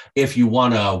nights. If you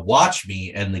want to watch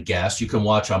me and the guests, you can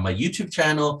watch on my YouTube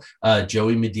channel,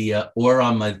 Joey Medea, or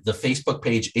on the Facebook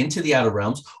page, Into the Outer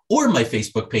Realms, or my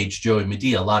Facebook page, Joey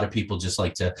Medea. A lot of people just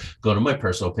like to go to my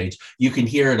personal page. You can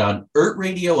hear it on ERT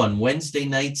Radio on Wednesday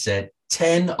nights at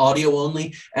 10, audio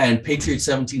only, and Patriot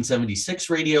 1776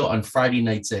 Radio on Friday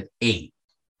nights at 8.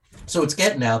 So it's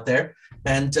getting out there,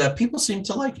 and people seem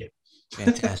to like it.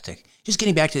 Fantastic. Just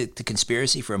getting back to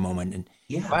conspiracy for a moment, and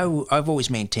Yeah. I've always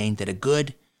maintained that a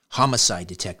good homicide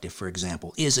detective, for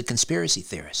example, is a conspiracy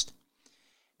theorist,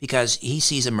 because he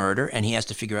sees a murder and he has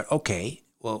to figure out, okay,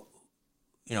 well,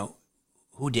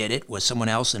 who did it? Was someone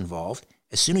else involved?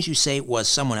 As soon as you say was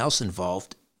someone else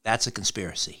involved, that's a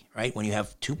conspiracy, right? When you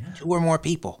have two or more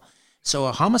people. So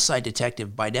a homicide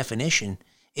detective, by definition,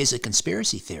 is a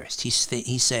conspiracy theorist.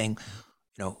 He's saying,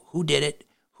 who did it?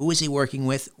 Who was he working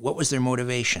with? What was their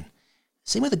motivation?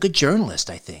 Same with a good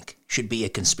journalist, I think, should be a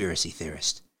conspiracy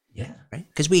theorist. Yeah. Right?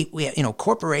 Because we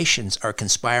corporations are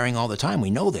conspiring all the time.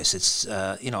 We know this. It's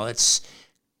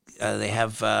they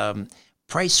have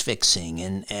price fixing,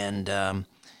 and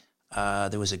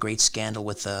there was a great scandal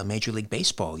with Major League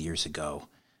Baseball years ago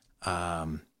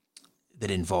that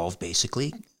involved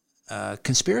basically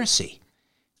conspiracy.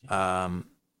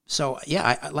 So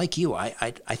yeah, I like you.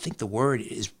 I think the word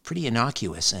is pretty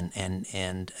innocuous,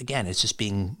 and again, it's just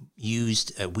being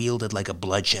used, wielded like a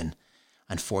bludgeon,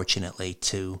 unfortunately,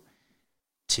 to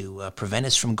prevent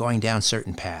us from going down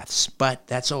certain paths. But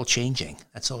that's all changing.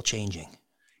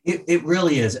 It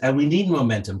really is. And we need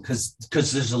momentum because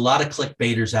there's a lot of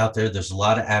clickbaiters out there. There's a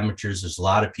lot of amateurs. There's a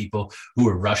lot of people who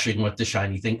are rushing with the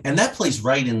shiny thing. And that plays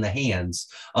right in the hands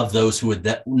of those who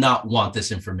would not want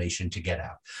this information to get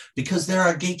out, because there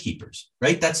are gatekeepers,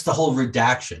 right? That's the whole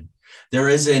redaction. There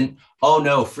isn't, oh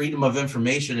no, freedom of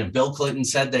information, and Bill Clinton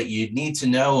said that you need to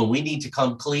know, and we need to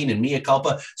come clean, and mea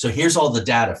culpa. So here's all the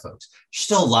data, folks.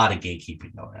 Still a lot of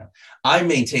gatekeeping going on. I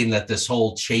maintain that this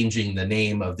whole changing the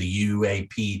name of the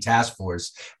UAP task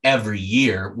force every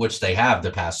year, which they have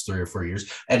the past 3 or 4 years,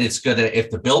 and it's gonna, if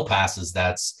the bill passes,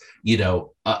 that's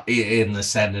in the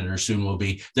Senate, or soon will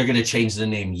be, they're going to change the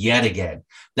name yet again.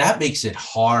 That makes it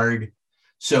hard.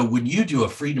 So when you do a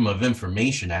Freedom of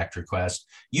Information Act request,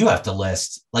 you have to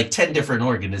list like 10 different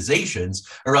organizations,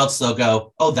 or else they'll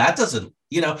go, oh, that doesn't,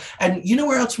 and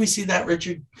where else we see that,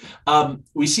 Richard?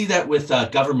 We see that with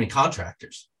government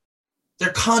contractors.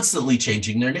 They're constantly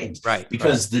changing their names, right?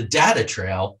 Because the data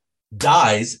trail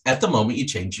dies at the moment you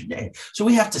change your name. So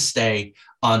we have to stay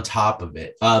on top of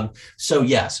it. So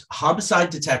yes,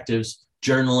 homicide detectives,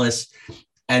 journalists,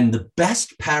 and the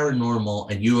best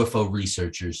paranormal and UFO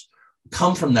researchers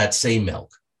come from that same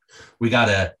milk. We got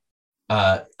to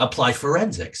apply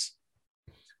forensics.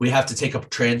 We have to take a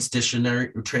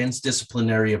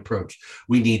transdisciplinary approach.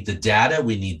 We need the data.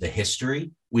 We need the history.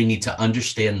 We need to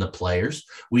understand the players.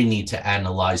 We need to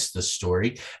analyze the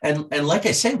story. And like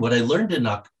I say, what I learned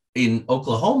in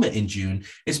Oklahoma in June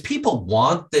is people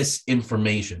want this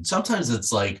information. Sometimes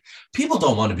it's like, people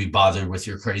don't want to be bothered with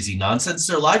your crazy nonsense.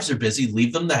 Their lives are busy.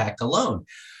 Leave them the heck alone.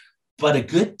 But a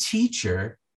good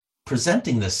teacher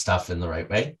presenting this stuff in the right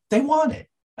way, they want it.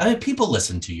 I mean, people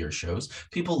listen to your shows.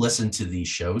 People listen to these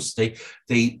shows. They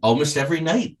almost every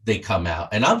night they come out,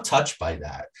 and I'm touched by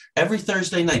that. Every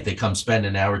Thursday night they come spend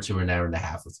an hour to an hour and a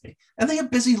half with me, and they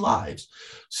have busy lives.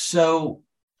 So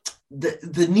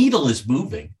the needle is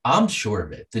moving. I'm sure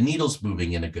of it. The needle's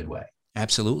moving in a good way.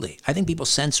 Absolutely. I think people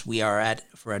sense we are at,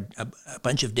 for a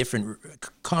bunch of different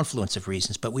confluence of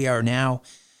reasons, but we are now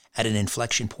at an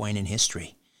inflection point in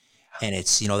history. And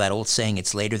it's, that old saying,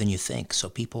 it's later than you think. So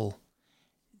people,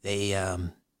 they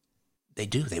want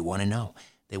to know.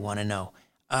 They want to know.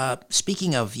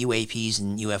 Speaking of UAPs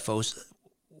and UFOs,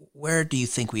 where do you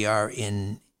think we are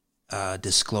in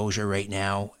disclosure right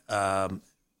now?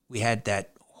 We had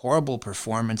that horrible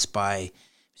performance by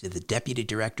the Deputy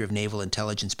Director of Naval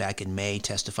Intelligence back in May,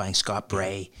 testifying, Scott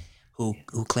Bray, who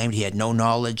claimed he had no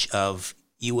knowledge of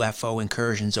UFO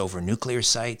incursions over nuclear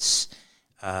sites.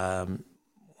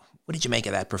 What did you make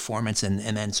of that performance, and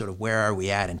then sort of where are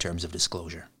we at in terms of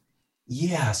disclosure?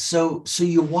 Yeah, so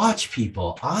you watch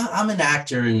people. I'm an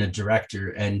actor and a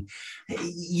director, and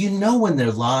you know when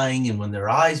they're lying and when their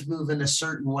eyes move in a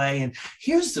certain way. And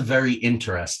here's the very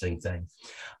interesting thing.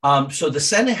 So the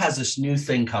Senate has this new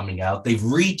thing coming out. They've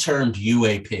retermed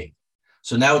UAP.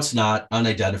 So now it's not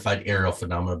unidentified aerial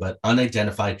phenomena, but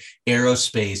unidentified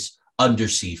aerospace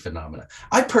undersea phenomena.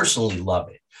 I personally love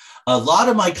it. A lot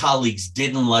of my colleagues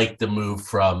didn't like the move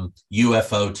from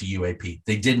UFO to UAP.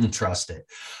 They didn't trust it.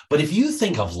 But if you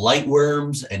think of light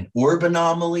worms and orb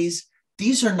anomalies,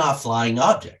 these are not flying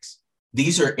objects.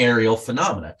 These are aerial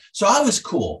phenomena. So I was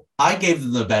cool. I gave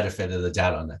them the benefit of the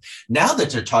doubt on that. Now that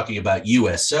they're talking about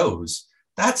USOs,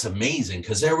 that's amazing,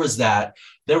 because there was that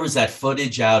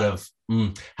footage out of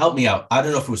help me out. I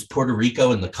don't know if it was Puerto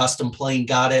Rico and the custom plane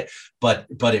got it, but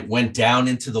it went down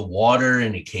into the water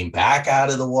and it came back out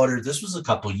of the water. This was a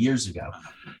couple years ago.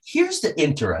 Here's the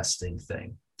interesting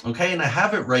thing, okay? And I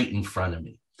have it right in front of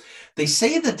me. They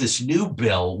say that this new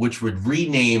bill, which would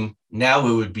rename, now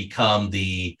it would become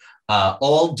the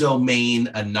All Domain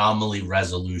Anomaly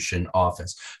Resolution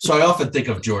Office. So I often think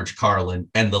of George Carlin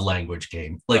and the language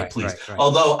game, like, right, please. Right.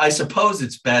 Although I suppose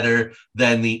it's better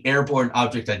than the Airborne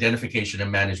Object Identification and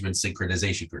Management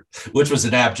Synchronization Group, which was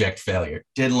an abject failure.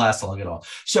 Didn't last long at all.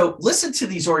 So listen to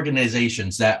these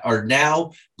organizations that are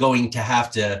now going to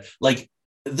have to, like,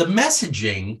 the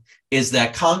messaging is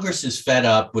that Congress is fed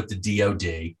up with the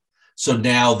DOD. So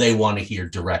now they want to hear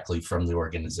directly from the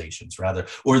organizations, rather,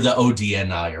 or the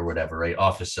ODNI or whatever, right?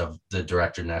 Office of the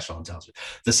Director of National Intelligence,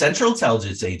 the Central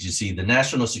Intelligence Agency, the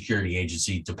National Security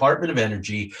Agency, Department of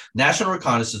Energy, National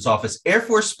Reconnaissance Office, Air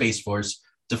Force, Space Force,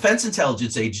 Defense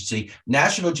Intelligence Agency,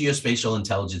 National Geospatial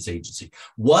Intelligence Agency.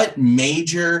 What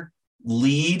major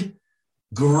lead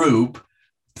group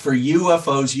for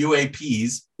UFOs,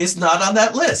 UAPs is not on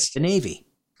that list? The Navy.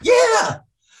 Yeah.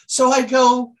 So I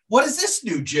go, what is this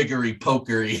new jiggery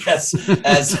pokery?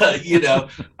 As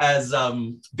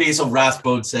Basil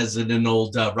Rathbone says in an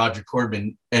old Roger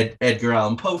Corman Edgar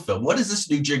Allan Poe film. What is this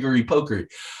new jiggery pokery?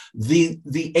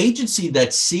 The agency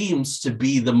that seems to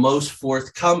be the most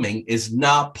forthcoming is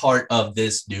not part of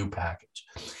this new package.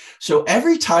 So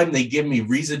every time they give me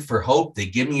reason for hope, they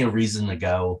give me a reason to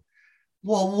go,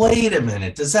 well, wait a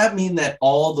minute. Does that mean that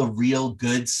all the real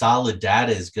good, solid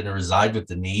data is going to reside with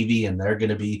the Navy and they're going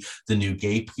to be the new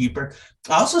gatekeeper?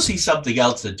 I also see something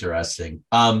else interesting.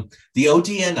 The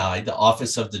ODNI, the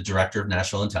Office of the Director of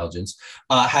National Intelligence,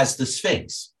 has the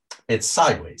Sphinx. It's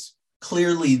sideways.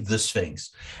 Clearly the Sphinx.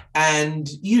 And,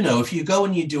 if you go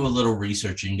and you do a little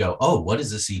research and you go, oh, what is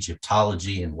this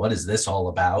Egyptology and what is this all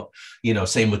about?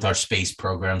 Same with our space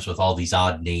programs with all these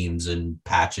odd names and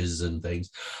patches and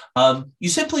things. You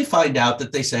simply find out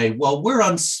that they say, well,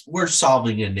 we're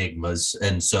solving enigmas.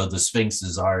 And so the Sphinx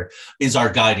is our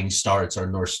guiding star. It's our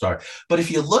North Star. But if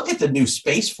you look at the new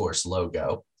Space Force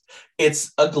logo,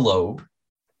 it's a globe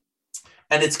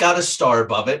and it's got a star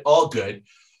above it, all good.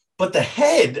 But the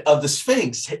head of the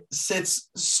Sphinx sits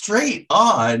straight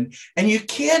on, and you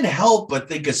can't help but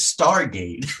think of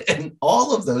Stargate and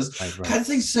all of those kind of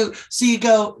things. So you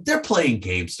go, they're playing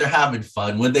games. They're having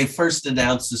fun. When they first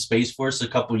announced the Space Force a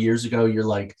couple of years ago, you're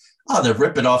like, oh, they're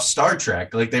ripping off Star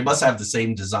Trek. Like, they must have the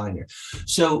same designer.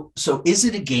 So is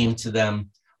it a game to them?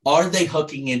 Are they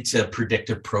hooking into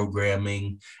predictive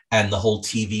programming and the whole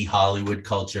TV Hollywood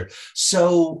culture?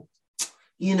 So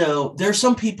there's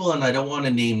some people, and I don't want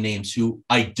to name names, who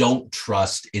I don't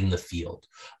trust in the field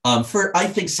for, I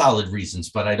think, solid reasons,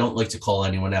 but I don't like to call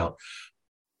anyone out.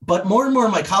 But more and more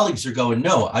of my colleagues are going,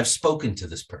 no, I've spoken to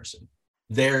this person.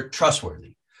 They're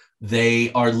trustworthy.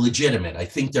 They are legitimate. I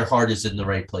think their heart is in the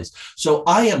right place. So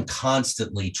I am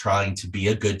constantly trying to be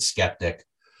a good skeptic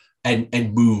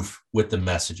and move with the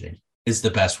messaging is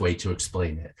the best way to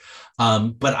explain it.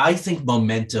 But I think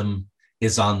momentum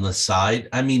is on the side.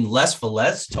 I mean, Les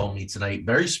Velez told me tonight,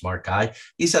 very smart guy.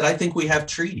 He said, I think we have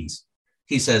treaties.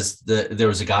 He says there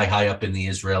was a guy high up in the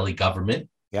Israeli government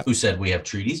who said we have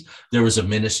treaties. There was a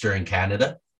minister in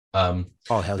Canada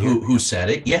who said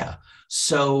it. Yeah.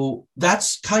 So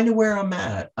that's kind of where I'm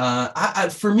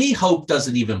at. For me, hope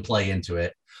doesn't even play into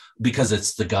it because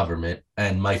it's the government.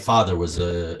 And my father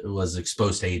was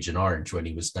exposed to Agent Orange when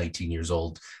he was 19 years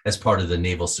old as part of the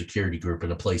Naval Security Group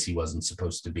in a place he wasn't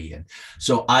supposed to be in.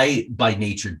 So I, by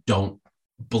nature, don't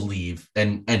believe,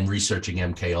 and researching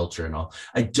MK Ultra and all,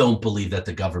 I don't believe that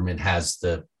the government has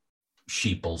the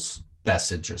sheeple's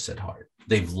best interests at heart.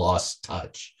 They've lost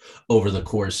touch over the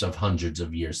course of hundreds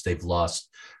of years. They've lost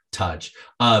touch.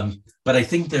 But I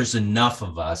think there's enough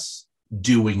of us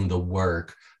doing the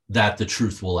work that the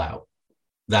truth will out.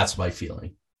 That's my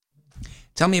feeling.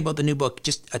 Tell me about the new book,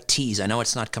 just a tease. I know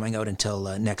it's not coming out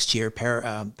until next year.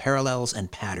 Parallels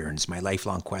and Patterns, My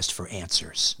Lifelong Quest for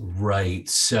Answers. Right.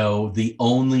 So the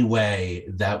only way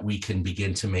that we can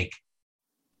begin to make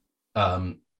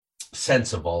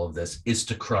sense of all of this is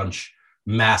to crunch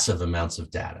massive amounts of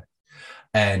data.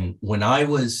 And when I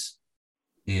was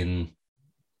in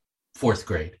 4th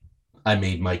grade, I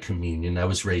made my communion. I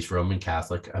was raised Roman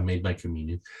Catholic. I made my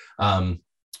communion.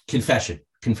 Confession.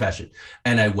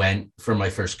 And I went for my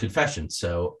first confession.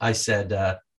 So I said,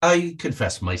 I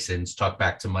confessed my sins, talked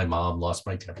back to my mom, lost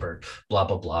my temper, blah,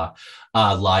 blah, blah,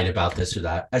 lied about this or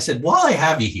that. I said, while I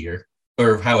have you here,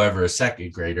 or however a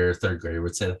 2nd grader or 3rd grader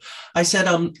would say, I said,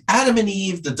 Adam and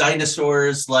Eve, the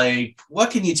dinosaurs, like,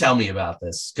 what can you tell me about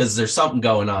this? Because there's something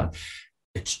going on.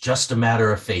 It's just a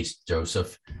matter of faith,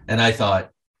 Joseph. And I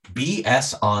thought,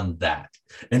 BS on that.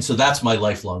 And so that's my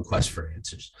lifelong quest for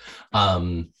answers.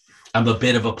 I'm a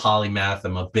bit of a polymath.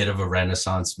 I'm a bit of a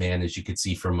Renaissance man, as you can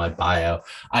see from my bio.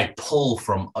 I pull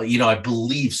from, I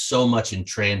believe so much in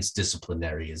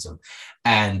transdisciplinaryism.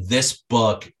 And this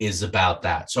book is about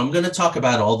that. So I'm going to talk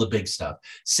about all the big stuff: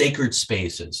 sacred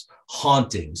spaces,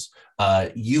 hauntings,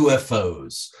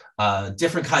 UFOs,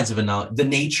 different kinds of the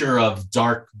nature of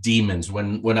dark demons.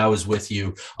 When I was with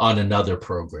you on another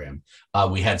program,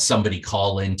 we had somebody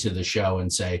call into the show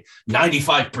and say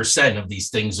 95% of these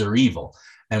things are evil.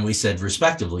 And we said,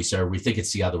 respectively, sir, we think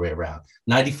it's the other way around.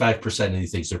 95% of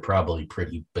these things are probably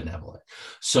pretty benevolent.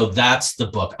 So that's the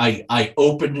book. I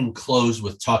opened and closed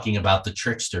with talking about the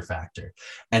trickster factor.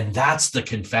 And that's the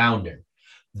confounder.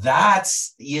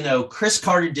 That's, Chris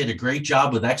Carter did a great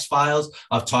job with X-Files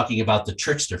of talking about the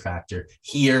trickster factor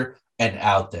here and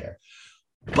out there.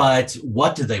 But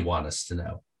what do they want us to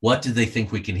know? What do they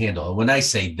think we can handle? And when I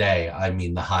say they, I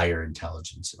mean the higher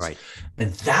intelligences. Right.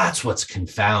 And that's what's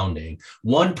confounding.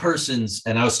 One person's,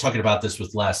 and I was talking about this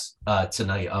with Les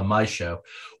tonight on my show,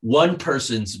 one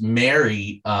person's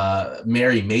Mary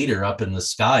Mater up in the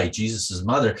sky, Jesus's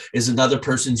mother, is another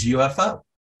person's UFO.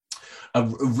 A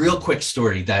real quick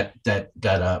story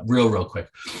real quick.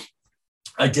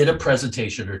 I did a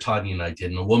presentation, or Tanya and I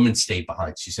did, and a woman stayed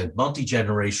behind. She said,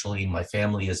 multi-generationally, my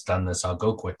family has done this. I'll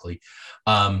go quickly.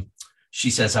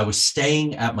 She says, I was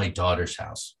staying at my daughter's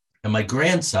house, and my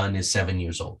grandson is 7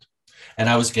 years old. And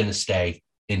I was going to stay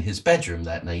in his bedroom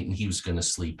that night, and he was going to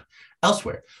sleep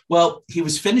elsewhere. Well, he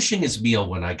was finishing his meal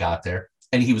when I got there,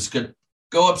 and he was going to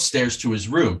go upstairs to his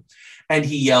room. And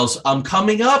he yells, I'm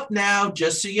coming up now,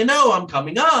 just so you know, I'm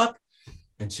coming up.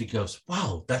 And she goes,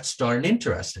 wow, that's darn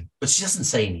interesting. But she doesn't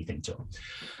say anything to him.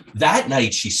 That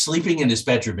night, she's sleeping in his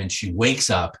bedroom and she wakes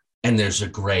up and there's a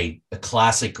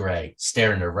classic gray,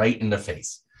 staring her right in the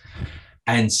face.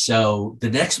 And so the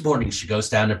next morning, she goes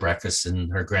down to breakfast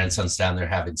and her grandson's down there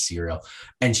having cereal.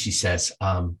 And she says,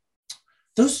 what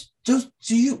do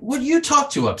you talk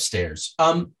to upstairs?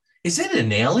 Is it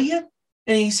an alien?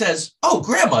 And he says, oh,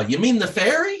 Grandma, you mean the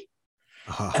fairy?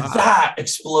 And that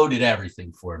exploded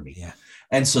everything for me. Yeah.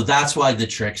 And so that's why the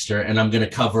trickster, and I'm going to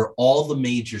cover all the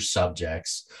major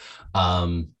subjects.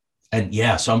 So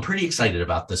I'm pretty excited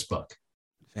about this book.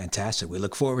 Fantastic. We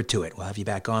look forward to it. We'll have you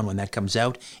back on when that comes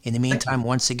out. In the meantime,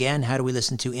 once again, how do we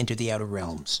listen to Into the Outer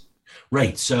Realms?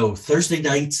 Right. So Thursday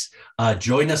nights,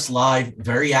 join us live,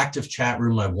 very active chat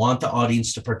room. I want the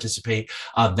audience to participate.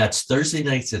 That's Thursday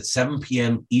nights at 7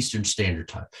 p.m. Eastern Standard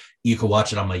Time. You can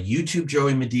watch it on my YouTube,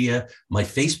 Joey Medea, my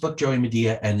Facebook, Joey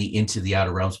Medea, and the Into the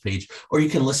Outer Realms page, or you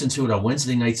can listen to it on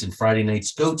Wednesday nights and Friday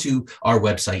nights. Go to our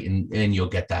website and you'll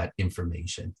get that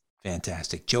information.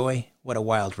 Fantastic. Joy, what a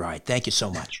wild ride. Thank you so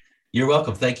much. You're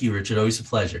welcome. Thank you, Richard. Always a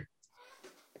pleasure.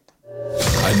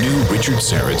 A new Richard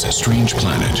Syrett's Strange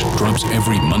Planet drops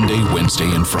every Monday,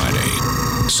 Wednesday, and Friday.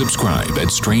 Subscribe at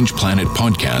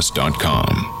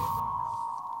strangeplanetpodcast.com.